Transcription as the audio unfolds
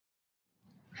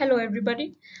Hello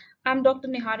everybody, I'm Dr.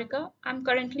 Niharika. I'm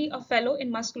currently a fellow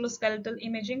in musculoskeletal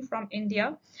imaging from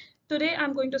India. Today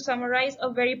I'm going to summarize a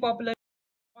very popular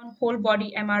on whole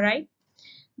body MRI.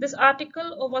 This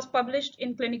article was published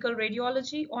in Clinical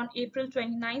Radiology on April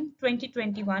 29,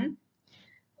 2021.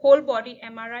 Whole body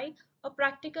MRI, a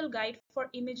practical guide for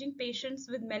imaging patients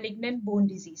with malignant bone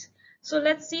disease. So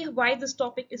let's see why this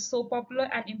topic is so popular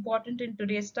and important in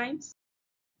today's times.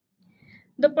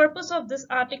 The purpose of this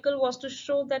article was to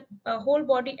show that a whole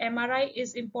body MRI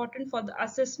is important for the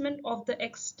assessment of the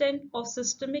extent of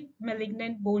systemic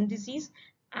malignant bone disease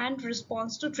and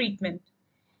response to treatment.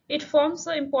 It forms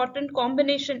an important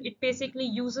combination. It basically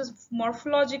uses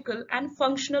morphological and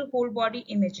functional whole body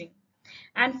imaging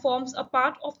and forms a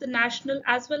part of the national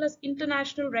as well as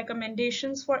international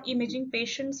recommendations for imaging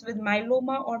patients with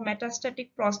myeloma or metastatic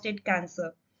prostate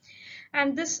cancer.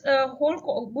 And this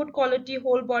good quality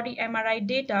whole body MRI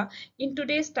data in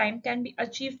today's time can be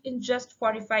achieved in just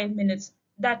 45 minutes,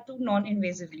 that too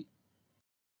non-invasively.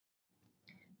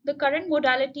 The current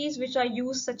modalities which are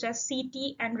used such as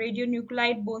CT and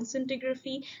radionuclide bone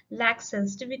scintigraphy lack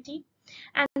sensitivity,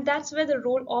 and that's where the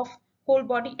role of whole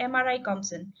body MRI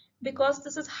comes in, because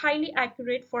this is highly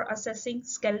accurate for assessing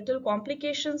skeletal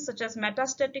complications such as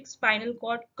metastatic spinal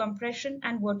cord compression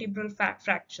and vertebral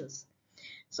fractures.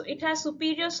 So it has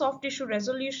superior soft tissue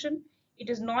resolution, it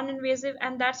is non-invasive,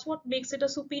 and that's what makes it a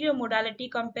superior modality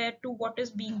compared to what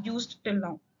is being used till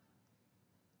now.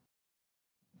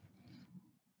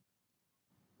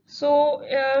 So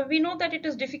we know that it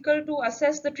is difficult to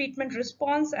assess the treatment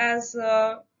response as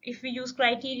if we use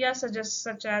criteria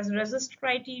such as RESIST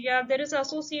criteria, there is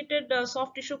associated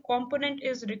soft tissue component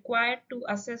is required to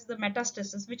assess the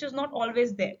metastasis, which is not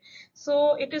always there.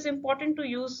 So it is important to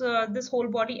use this whole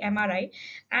body MRI,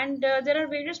 and there are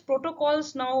various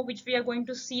protocols now which we are going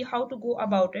to see how to go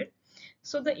about it.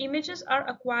 So the images are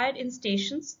acquired in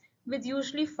stations with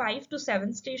usually 5 to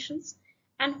 7 stations,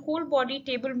 and whole body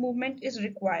table movement is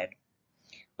required.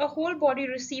 A whole body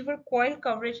receiver coil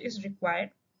coverage is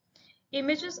required.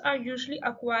 Images are usually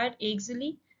acquired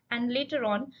axially, and later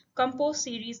on composed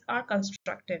series are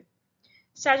constructed.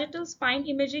 Sagittal spine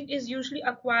imaging is usually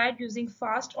acquired using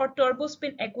fast or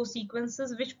turbospin echo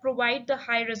sequences which provide the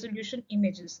high resolution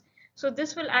images. So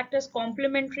this will act as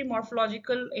complementary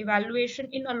morphological evaluation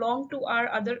in along to our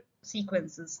other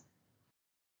sequences.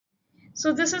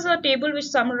 So this is a table which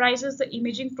summarizes the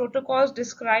imaging protocols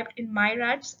described in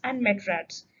MyRADS and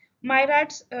MetRADS.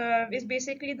 MyRADS is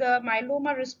basically the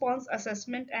myeloma response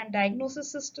assessment and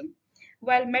diagnosis system,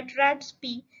 while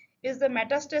MetRADS-P is the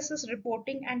metastasis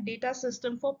reporting and data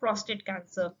system for prostate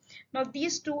cancer. Now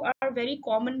these two are very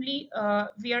commonly,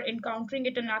 we are encountering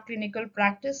it in our clinical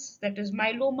practice, that is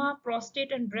myeloma,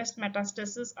 prostate and breast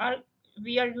metastasis are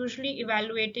we are usually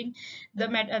evaluating the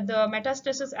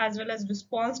metastasis as well as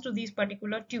response to these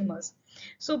particular tumors.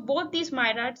 So both these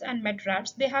MyRADS and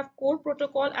MetRADS, they have core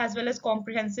protocol as well as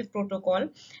comprehensive protocol,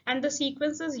 and the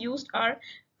sequences used are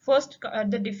first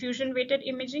the diffusion weighted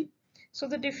imaging. So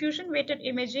the diffusion weighted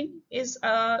imaging is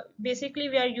basically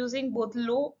we are using both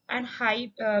low and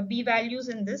high B values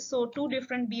in this. So two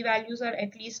different B values are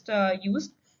at least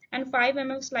used, and 5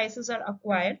 mm slices are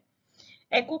acquired.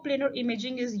 Echoplanar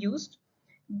imaging is used.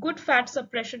 Good fat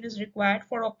suppression is required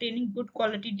for obtaining good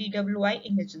quality DWI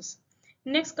images.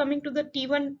 Next, coming to the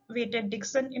T1 weighted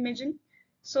Dixon imaging.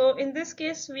 So in this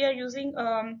case, we are using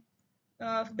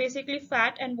basically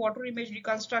fat and water image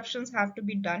reconstructions have to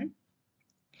be done.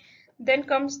 Then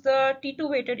comes the T2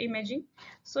 weighted imaging.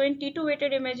 So in T2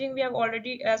 weighted imaging, we have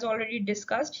already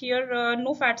discussed here,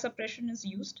 no fat suppression is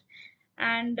used,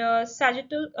 and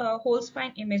sagittal whole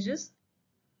spine images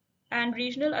and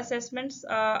regional assessments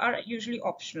are usually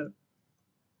optional.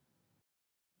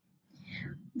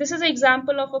 This is an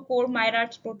example of a core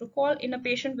MyRADS protocol in a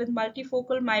patient with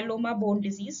multifocal myeloma bone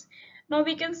disease. Now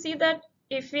we can see that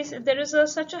if there is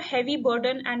such a heavy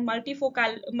burden and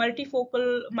multifocal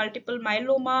multiple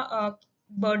myeloma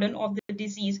burden of the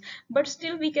disease, but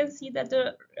still we can see that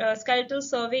the skeletal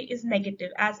survey is negative,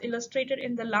 as illustrated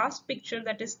in the last picture,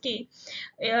 that is K.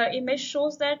 Image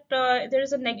shows that there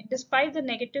is despite the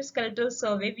negative skeletal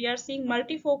survey, we are seeing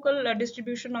multifocal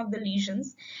distribution of the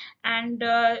lesions, and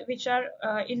which are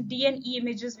in D and E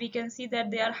images we can see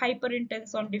that they are hyper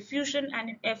intense on diffusion,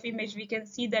 and in F image we can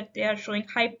see that they are showing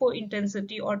hypo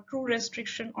intensity or true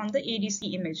restriction on the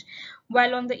ADC image,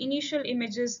 while on the initial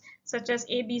images such as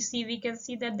ABC we can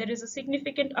see that there is a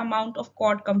significant amount of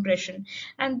cord compression,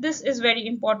 and this is very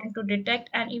important to detect,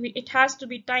 and it has to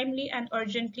be timely and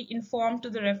urgently informed to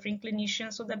the referring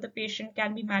clinician so that the patient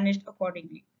can be managed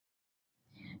accordingly.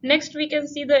 Next, we can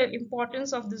see the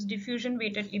importance of this diffusion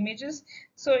weighted images.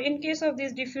 So in case of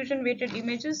these diffusion weighted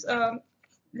images,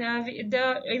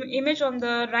 the image on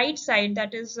the right side,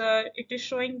 that is, it is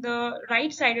showing the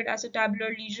right sided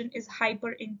acetabular lesion is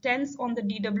hyper intense on the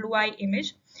DWI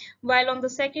image, while on the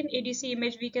second ADC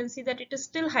image we can see that it is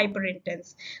still hyper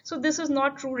intense. So this is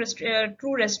not true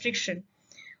restriction.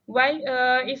 While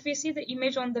if we see the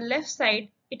image on the left side,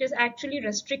 it is actually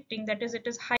restricting, that is, it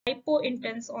is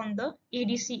hypo-intense on the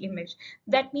ADC image.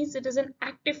 That means it is an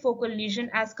active focal lesion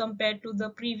as compared to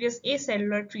the previous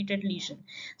acellular treated lesion.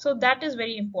 So that is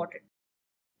very important.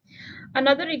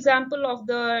 Another example of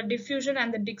the diffusion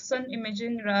and the Dixon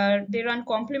imaging, they run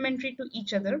complementary to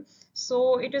each other.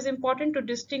 So it is important to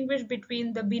distinguish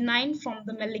between the benign from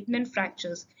the malignant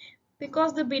fractures.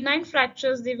 Because the benign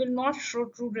fractures, they will not show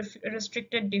true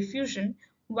restricted diffusion,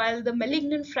 while the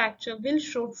malignant fracture will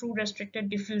show true restricted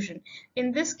diffusion.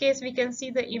 In this case, we can see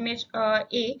the image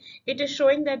A. It is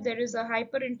showing that there is a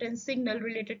hyperintense signal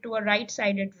related to a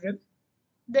right-sided rib.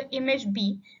 The image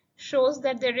B shows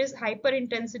that there is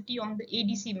hyperintensity on the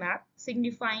ADC map,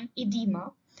 signifying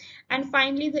edema. And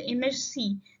finally, the image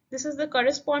C. This is the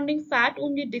corresponding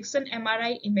fat-only Dixon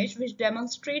MRI image, which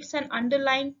demonstrates an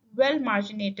underlying,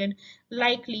 well-marginated,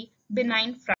 likely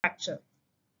benign fracture.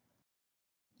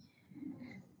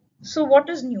 So what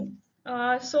is new?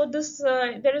 So this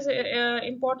there is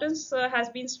importance has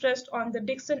been stressed on the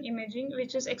Dixon imaging,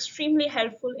 which is extremely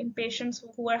helpful in patients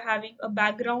who are having a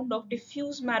background of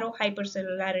diffuse marrow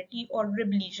hypercellularity or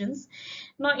rib lesions.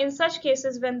 Now, in such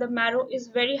cases, when the marrow is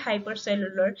very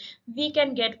hypercellular, we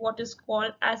can get what is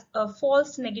called as a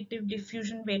false negative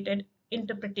diffusion weighted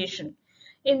interpretation.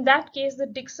 In that case, the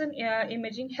Dixon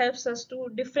imaging helps us to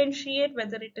differentiate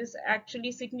whether it is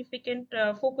actually significant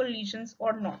focal lesions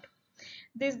or not.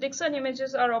 These Dixon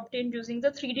images are obtained using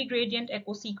the 3D gradient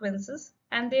echo sequences,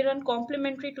 and they run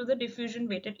complementary to the diffusion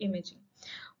weighted imaging.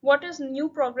 What is new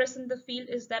progress in the field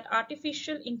is that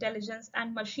artificial intelligence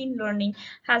and machine learning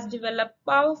has developed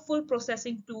powerful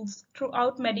processing tools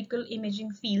throughout medical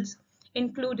imaging fields,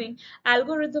 including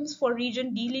algorithms for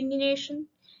region delineation,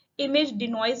 image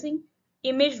denoising,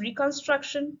 image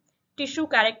reconstruction, tissue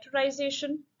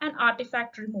characterization, and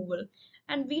artifact removal.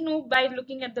 And we know by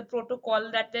looking at the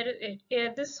protocol that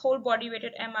this whole body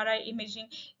weighted MRI imaging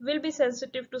will be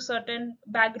sensitive to certain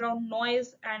background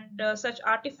noise and such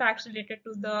artifacts related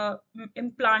to the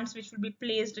implants which will be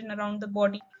placed in around the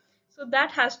body. So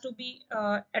that has to be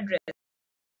addressed.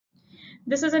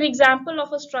 This is an example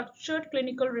of a structured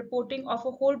clinical reporting of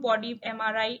a whole body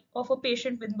MRI of a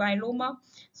patient with myeloma.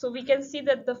 So we can see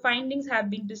that the findings have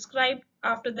been described.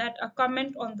 After that, a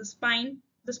comment on the spine,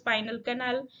 the spinal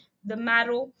canal, the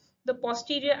marrow, the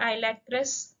posterior iliac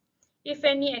crest, if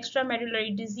any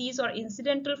extramedullary disease or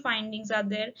incidental findings are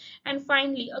there. And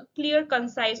finally, a clear,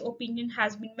 concise opinion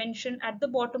has been mentioned at the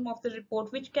bottom of the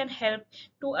report, which can help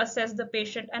to assess the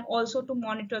patient and also to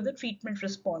monitor the treatment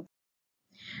response.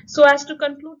 So as to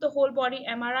conclude, the whole body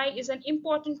MRI is an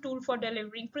important tool for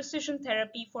delivering precision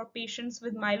therapy for patients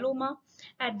with myeloma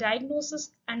at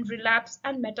diagnosis and relapse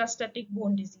and metastatic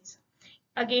bone disease.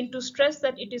 Again, to stress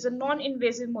that it is a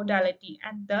non-invasive modality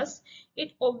and thus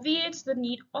it obviates the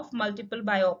need of multiple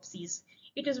biopsies.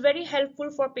 It is very helpful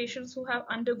for patients who have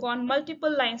undergone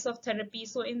multiple lines of therapy.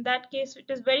 So in that case, it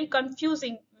is very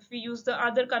confusing if we use the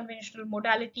other conventional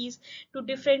modalities to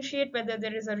differentiate whether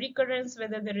there is a recurrence,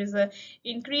 whether there is a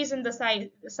increase in the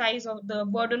size of the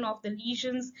burden of the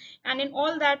lesions. And in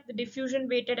all that, the diffusion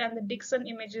weighted and the Dixon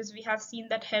images, we have seen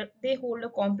that they hold a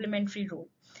complementary role.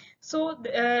 So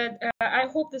I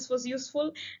hope this was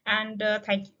useful, and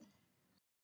thank you.